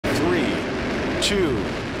2,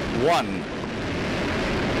 1.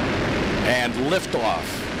 And liftoff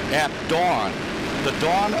at dawn. The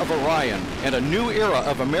dawn of Orion and a new era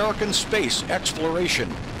of American space exploration.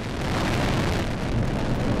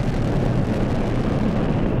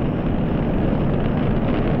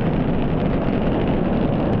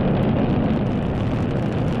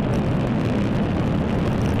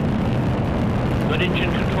 Good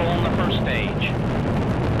engine control in the first stage.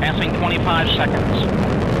 Passing 25 seconds.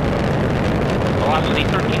 Velocity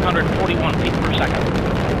 1,341 feet per second.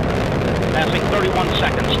 Passing 31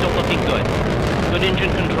 seconds, still looking good. Good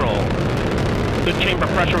engine control. Good chamber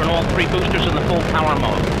pressure in all three boosters in the full power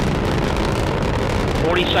mode.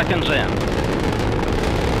 40 seconds in.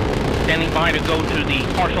 Standing by to go to the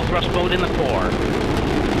partial thrust mode in the core.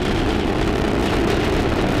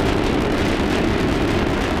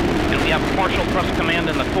 And we have partial thrust command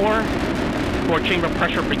in the core. Core chamber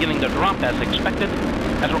pressure beginning to drop as expected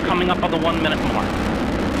as we're coming up on the 1 minute mark.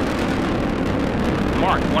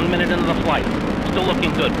 1 minute into the flight. Still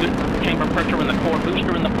looking good. Good chamber pressure in the core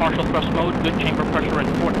booster in the partial thrust mode. Good chamber pressure in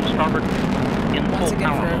port and starboard in full power mode. Once again,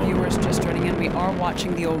 for our viewers just joining in, we are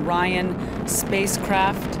watching the Orion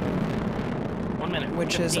spacecraft, 1 minute,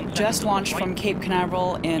 which is just launched from Cape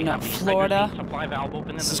Canaveral in Florida.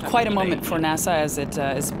 This is quite a moment for NASA as it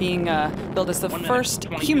is being billed as the first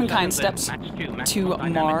humankind steps to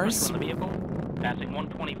Mars.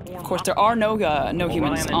 Of course, there are no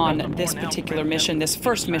humans on this particular mission, this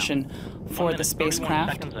first mission for the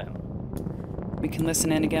spacecraft. We can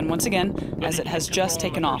listen in again, once again, as it has just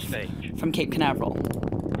taken off from Cape Canaveral.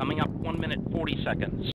 Coming up 1 minute, 40 seconds.